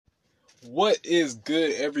What is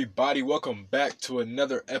good, everybody? Welcome back to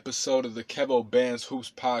another episode of the Kevo Bands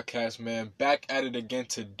Hoops podcast, man. Back at it again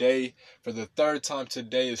today for the third time.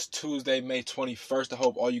 Today is Tuesday, May 21st. I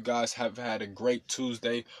hope all you guys have had a great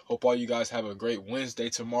Tuesday. Hope all you guys have a great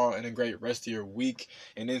Wednesday tomorrow and a great rest of your week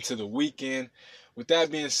and into the weekend. With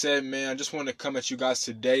that being said, man, I just wanted to come at you guys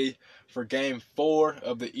today for Game 4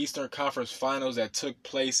 of the Eastern Conference Finals that took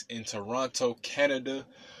place in Toronto, Canada,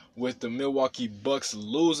 with the Milwaukee Bucks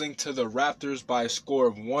losing to the Raptors by a score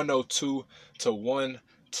of 102 to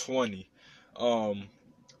 120.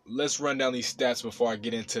 Let's run down these stats before I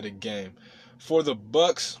get into the game. For the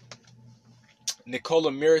Bucks,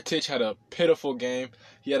 Nikola Mirotic had a pitiful game.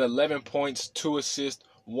 He had 11 points, 2 assists,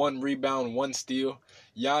 1 rebound, 1 steal.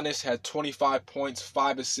 Giannis had 25 points,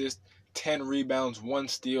 5 assists, 10 rebounds, 1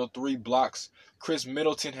 steal, 3 blocks. Chris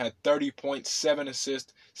Middleton had 30 points, 7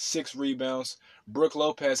 assists, 6 rebounds. Brook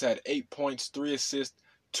Lopez had 8 points, 3 assists,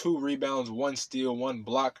 2 rebounds, 1 steal, 1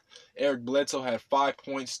 block. Eric Bledsoe had 5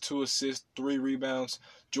 points, 2 assists, 3 rebounds.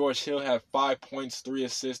 George Hill had 5 points, 3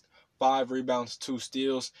 assists, 5 rebounds, 2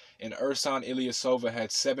 steals. And Ersan Ilyasova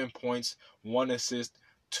had 7 points, 1 assist,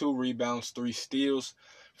 2 rebounds, 3 steals.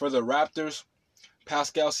 For the Raptors,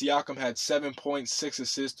 Pascal Siakam had 7 points, 6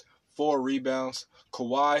 assists, 4 rebounds.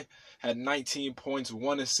 Kawhi had 19 points,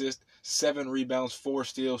 1 assist, 7 rebounds, 4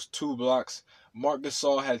 steals, 2 blocks. Marc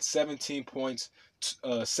Gasol had 17 points,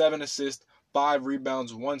 7 assists, 5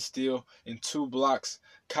 rebounds, 1 steal, and 2 blocks.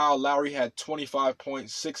 Kyle Lowry had 25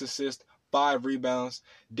 points, 6 assists, 5 rebounds.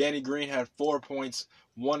 Danny Green had 4 points,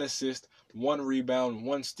 1 assist, 1 rebound,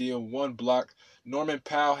 1 steal, 1 block. Norman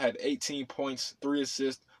Powell had 18 points, 3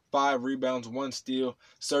 assists, 5 rebounds, 1 steal.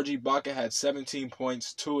 Serge Ibaka had 17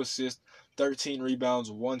 points, 2 assists, 13 rebounds,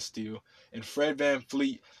 1 steal. And Fred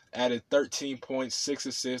VanVleet added 13 points, 6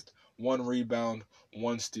 assists, 1 rebound,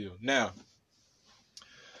 1 steal. Now,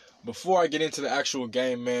 before I get into the actual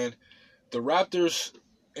game, man, the Raptors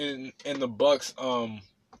and the Bucks,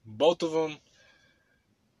 both of them,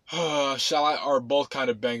 are both kind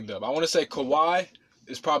of banged up. I want to say Kawhi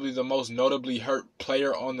is probably the most notably hurt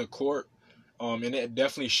player on the court, and it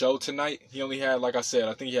definitely showed tonight. He only had, like I said,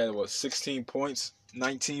 I think he had, 16 points,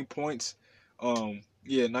 19 points.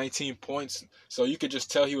 19 points. So you could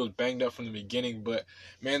just tell he was banged up from the beginning. But,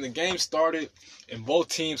 man, the game started and both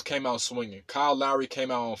teams came out swinging. Kyle Lowry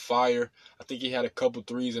came out on fire. I think he had a couple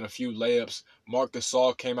threes and a few layups. Marc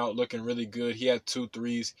Gasol came out looking really good. He had 2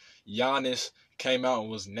 threes. Giannis came out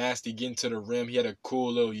and was nasty getting to the rim. He had a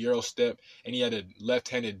cool little Euro step, and he had a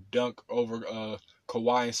left-handed dunk over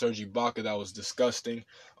Kawhi and Serge Ibaka that was disgusting.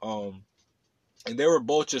 And they were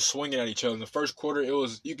both just swinging at each other. In the first quarter,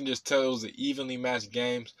 you can just tell it was an evenly matched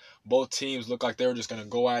game. Both teams looked like they were just going to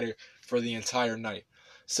go at it for the entire night.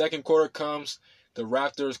 Second quarter comes, the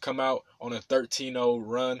Raptors come out on a 13-0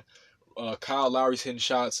 run. Kyle Lowry's hitting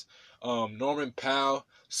shots. Norman Powell,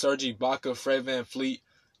 Serge Ibaka, Fred VanVleet.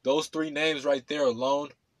 Those 3 names right there alone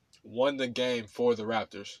won the game for the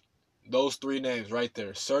Raptors. Those 3 names right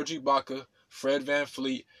there. Serge Ibaka, Fred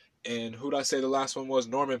VanVleet, and who'd I say the last one was?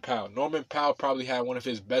 Norman Powell. Norman Powell probably had one of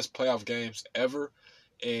his best playoff games ever.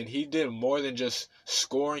 And he did more than just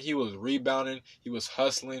scoring. He was rebounding. He was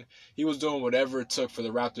hustling. He was doing whatever it took for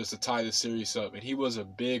the Raptors to tie the series up. And he was a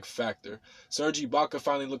big factor. Serge Ibaka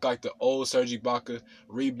finally looked like the old Serge Ibaka,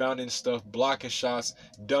 rebounding stuff, blocking shots,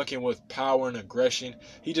 dunking with power and aggression.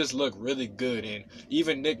 He just looked really good. And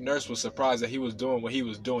even Nick Nurse was surprised that he was doing what he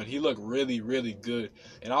was doing. He looked really, really good.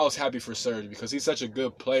 And I was happy for Serge because he's such a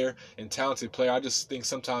good player and talented player. I just think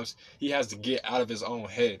sometimes he has to get out of his own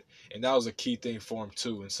head. And that was a key thing for him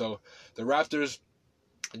too. And so the Raptors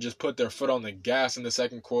just put their foot on the gas in the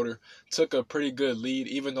second quarter, took a pretty good lead,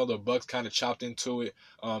 even though the Bucks kind of chopped into it.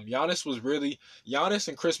 Giannis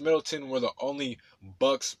and Chris Middleton were the only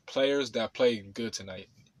Bucks players that played good tonight.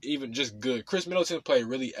 Even just good. Chris Middleton played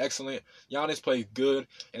really excellent. Giannis played good.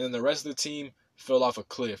 And then the rest of the team fell off a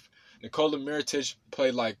cliff. Nikola Mirotic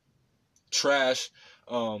played like trash.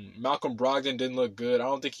 Malcolm Brogdon didn't look good. I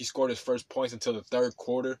don't think he scored his first points until the third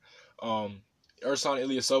quarter. Ersan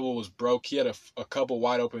Ilyasova was broke. He had a couple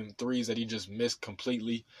wide open threes that he just missed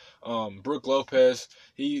completely. Brook Lopez,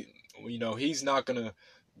 he's not gonna.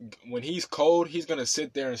 When he's cold, he's gonna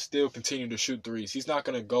sit there and still continue to shoot threes. He's not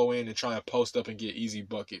gonna go in and try and post up and get easy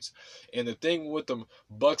buckets. And the thing with the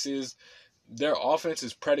Bucks is, their offense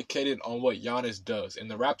is predicated on what Giannis does. And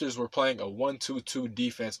the Raptors were playing a 1-2-2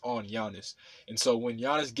 defense on Giannis. And so when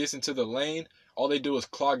Giannis gets into the lane, all they do is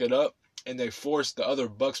clog it up, and they force the other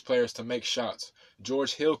Bucks players to make shots.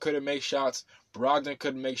 George Hill couldn't make shots. Brogdon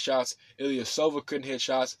couldn't make shots. Ilyasova couldn't hit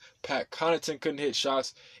shots. Pat Connaughton couldn't hit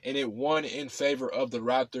shots. And it won in favor of the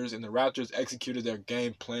Raptors, and the Raptors executed their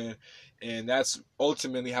game plan. And that's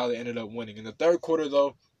ultimately how they ended up winning. In the third quarter,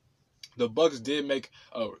 though, the Bucks did make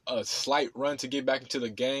a slight run to get back into the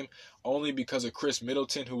game, only because of Chris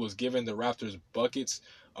Middleton, who was giving the Raptors buckets.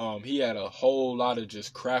 He had a whole lot of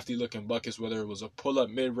just crafty-looking buckets, whether it was a pull-up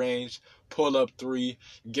mid-range, pull-up three,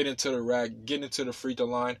 get into the rack, get into the free throw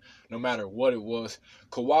line, no matter what it was.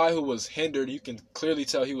 Kawhi, who was hindered, you can clearly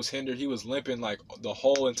tell he was hindered. He was limping like the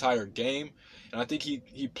whole entire game. And I think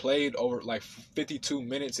he played over like 52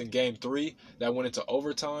 minutes in Game 3 that went into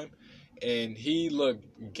overtime. And he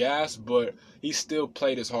looked gassed, but he still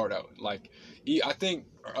played his heart out. I think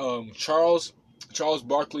Charles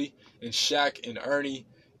Barkley and Shaq and Ernie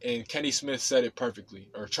and Kenny Smith said it perfectly.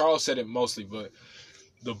 Or Charles said it mostly, but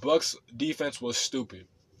the Bucks defense was stupid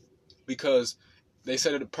because they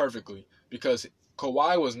said it perfectly. Because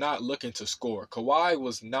Kawhi was not looking to score. Kawhi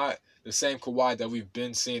was not the same Kawhi that we've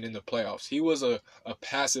been seeing in the playoffs. He was a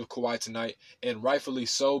passive Kawhi tonight, and rightfully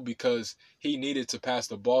so, because he needed to pass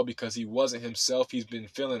the ball because he wasn't himself. He's been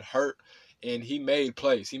feeling hurt, and he made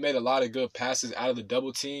plays. He made a lot of good passes out of the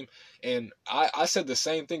double team, and I said the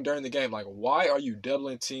same thing during the game. Like, why are you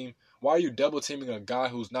double teaming a guy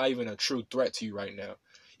who's not even a true threat to you right now?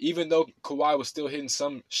 Even though Kawhi was still hitting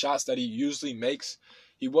some shots that he usually makes,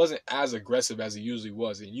 he wasn't as aggressive as he usually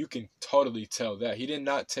was, and you can totally tell that. He did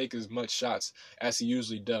not take as much shots as he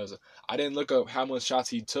usually does. I didn't look up how much shots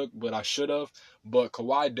he took, but I should have. But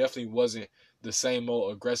Kawhi definitely wasn't the same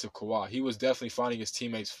old aggressive Kawhi. He was definitely finding his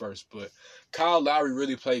teammates first. But Kyle Lowry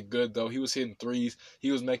really played good, though. He was hitting threes.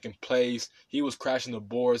 He was making plays. He was crashing the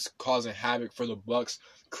boards, causing havoc for the Bucks,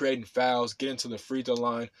 creating fouls, getting to the free throw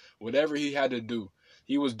line. Whatever he had to do,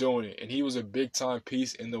 he was doing it, and he was a big-time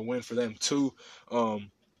piece in the win for them, too.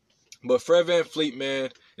 But Fred VanVleet, man,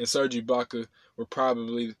 and Serge Ibaka were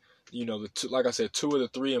probably, like I said, two of the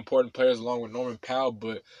three important players along with Norman Powell.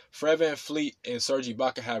 But Fred VanVleet and Serge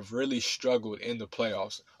Ibaka have really struggled in the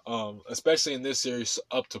playoffs, especially in this series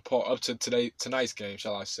up to tonight's game,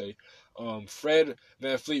 shall I say. Fred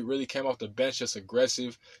VanVleet really came off the bench just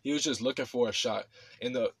aggressive. He was just looking for a shot.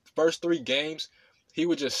 In the first 3 games, he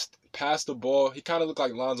would just pass the ball. He kind of looked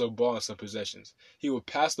like Lonzo Ball in some possessions. He would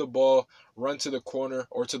pass the ball, run to the corner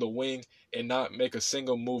or to the wing, and not make a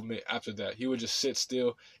single movement after that. He would just sit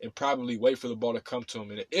still and probably wait for the ball to come to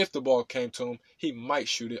him. And if the ball came to him, he might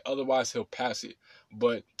shoot it. Otherwise, he'll pass it.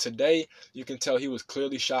 But today, you can tell he was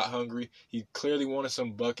clearly shot hungry. He clearly wanted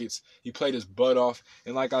some buckets. He played his butt off.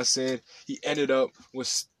 And like I said, he ended up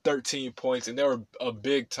with 13 points. And they were a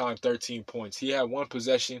big-time 13 points. He had one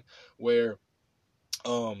possession where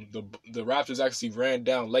the Raptors actually ran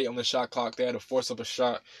down late on the shot clock. They had to force up a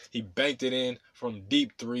shot. He banked it in from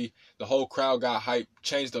deep 3. The whole crowd got hyped,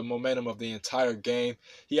 changed the momentum of the entire game.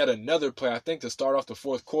 He had another play, I think, to start off the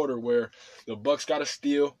fourth quarter where the Bucks got a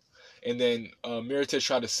steal, and then Mirotic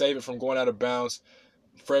tried to save it from going out of bounds.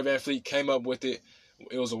 Fred VanVleet came up with it.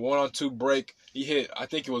 It was a 1-on-2 break. He hit, I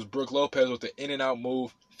think it was Brook Lopez with the in-and-out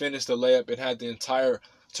move, finished the layup, and had the entire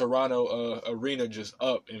Toronto arena just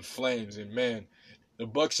up in flames. And, man, the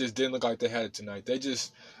Bucks just didn't look like they had it tonight. They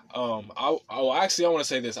just, I want to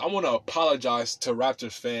say this. I want to apologize to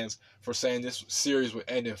Raptors fans for saying this series would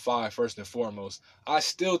end in 5, first and foremost. I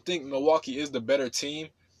still think Milwaukee is the better team,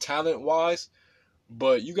 talent-wise,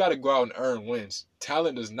 but you got to go out and earn wins.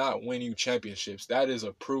 Talent does not win you championships. That is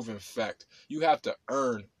a proven fact. You have to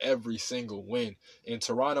earn every single win, and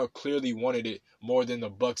Toronto clearly wanted it more than the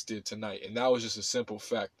Bucks did tonight, and that was just a simple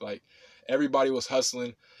fact. Like, everybody was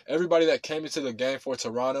hustling. Everybody that came into the game for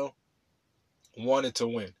Toronto wanted to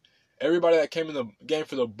win. Everybody that came in the game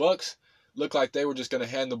for the Bucks looked like they were just going to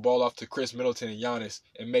hand the ball off to Chris Middleton and Giannis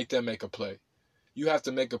and make them make a play. You have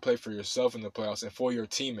to make a play for yourself in the playoffs and for your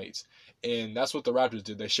teammates. And that's what the Raptors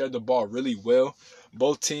did. They shared the ball really well.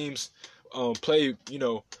 Both teams played,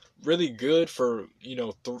 really good for,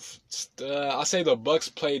 I say the Bucks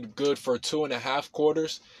played good for 2.5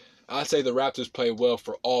 quarters. I'd say the Raptors played well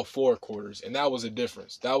for all 4 quarters, and that was a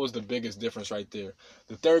difference. That was the biggest difference right there.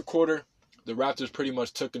 The third quarter, the Raptors pretty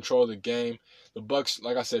much took control of the game. The Bucks,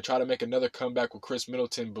 like I said, tried to make another comeback with Chris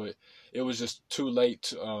Middleton, but it was just too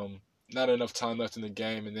late. Not enough time left in the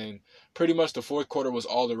game, and then pretty much the fourth quarter was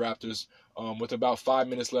all the Raptors. With about 5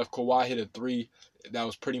 minutes left, Kawhi hit a 3. That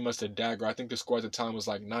was pretty much a dagger. I think the score at the time was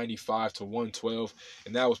like 95 to 112,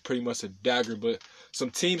 and that was pretty much a dagger. But some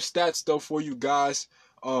team stats, though, for you guys.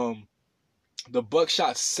 The Bucks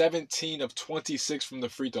shot 17 of 26 from the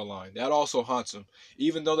free throw line. That also haunts them.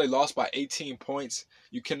 Even though they lost by 18 points,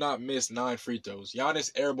 you cannot miss 9 free throws.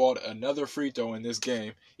 Giannis airballed another free throw in this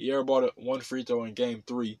game. He airballed one free throw in game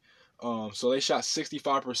 3. So they shot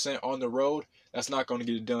 65% on the road. That's not going to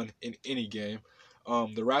get it done in any game.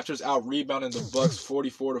 The Raptors out rebounding the Bucks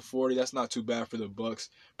 44-40. That's not too bad for the Bucks.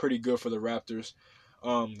 Pretty good for the Raptors.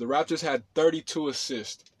 The Raptors had 32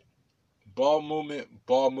 assists. Ball movement,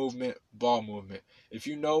 ball movement, ball movement. If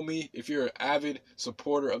you know me, if you're an avid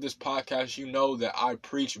supporter of this podcast, you know that I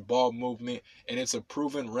preach ball movement, and it's a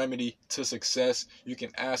proven remedy to success. You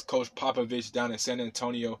can ask Coach Popovich down in San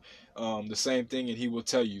Antonio the same thing, and he will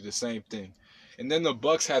tell you the same thing. And then the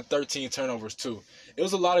Bucks had 13 turnovers too. It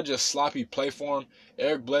was a lot of just sloppy play for him.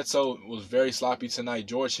 Eric Bledsoe was very sloppy tonight.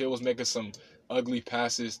 George Hill was making some ugly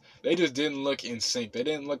passes. They just didn't look in sync. They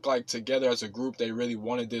didn't look like together as a group they really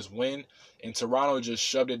wanted this win. And Toronto just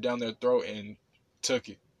shoved it down their throat and took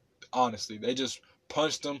it. Honestly, they just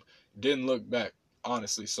punched them, didn't look back.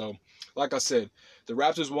 Honestly, so like I said, the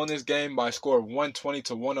Raptors won this game by a score of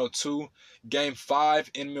 120-102. Game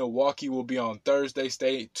 5 in Milwaukee will be on Thursday.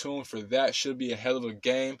 Stay tuned for that. Should be a hell of a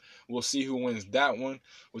game. We'll see who wins that one.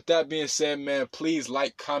 With that being said, man, please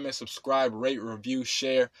like, comment, subscribe, rate, review,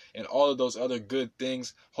 share, and all of those other good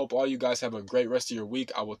things. Hope all you guys have a great rest of your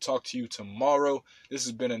week. I will talk to you tomorrow. This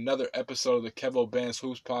has been another episode of the Kevo Bands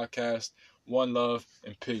Hoops Podcast. One love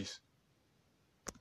and peace.